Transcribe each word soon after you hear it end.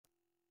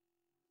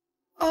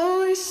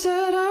Always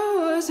said I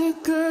was a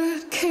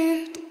good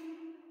kid.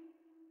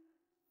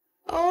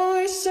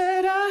 Always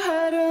said I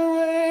had a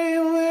way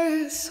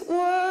with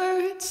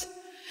words.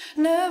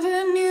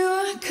 Never knew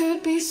I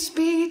could be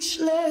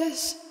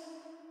speechless.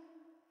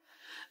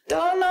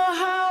 Don't know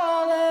how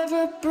I'll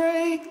ever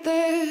break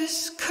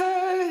this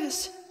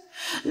curse.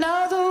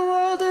 Now the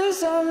world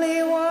is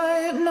only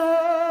white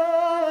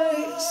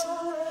noise,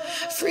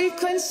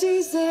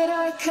 frequencies that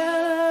I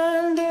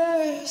can't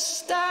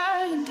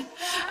understand.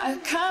 I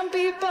can't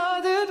be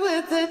bothered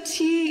with the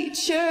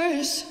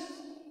teachers,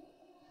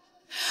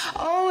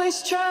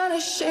 always trying to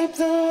shape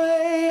the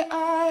way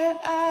I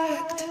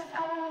act.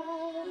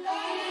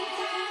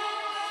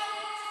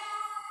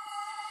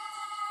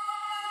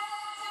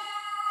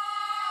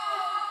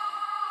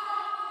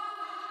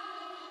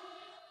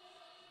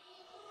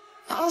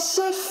 I'll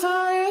set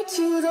fire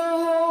to the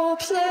whole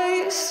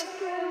place.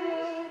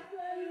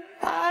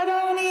 I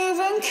don't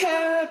even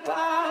care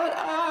about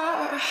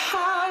our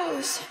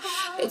house.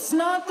 It's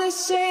not the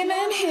same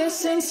in here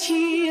since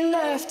he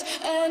left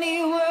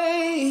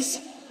anyways.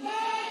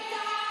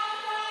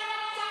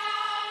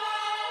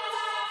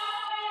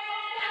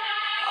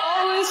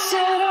 Always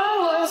said I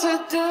was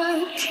a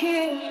good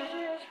kid.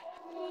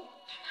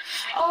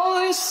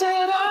 Always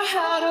said I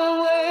had a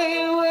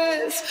way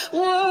with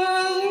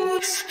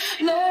words.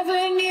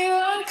 Never knew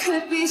I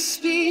could be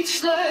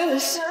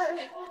speechless.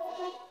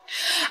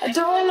 I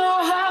don't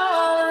know how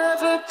I'll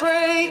ever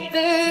break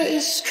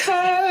this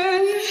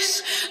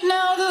curse.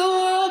 Now the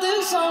world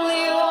is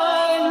only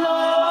white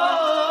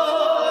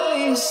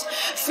noise,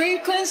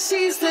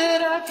 frequencies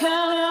that I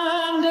can't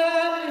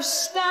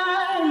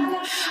understand.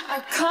 I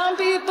can't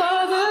be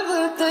bothered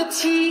with the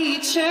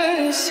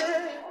teachers,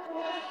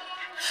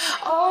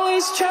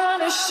 always trying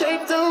to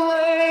shape the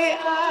way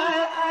I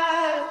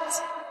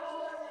act.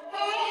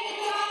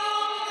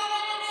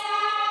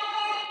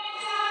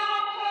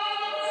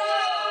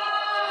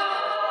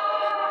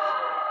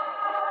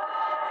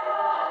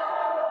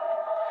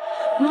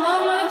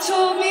 Mama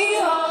told me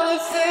all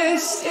of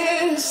this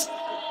is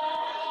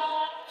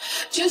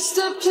just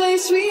a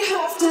place we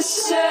have to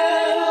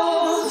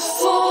settle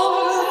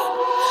for,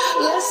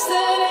 less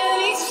than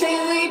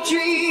anything we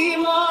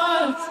dream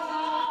of.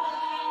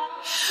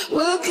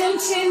 We'll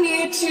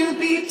continue to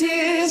be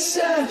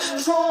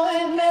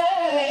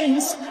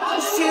disappointments. I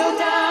feel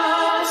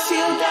down, I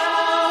feel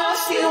down, I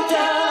feel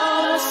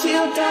down, I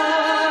feel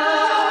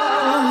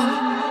down.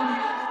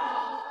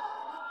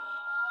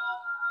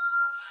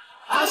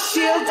 I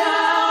feel down,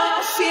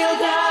 I feel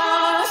down.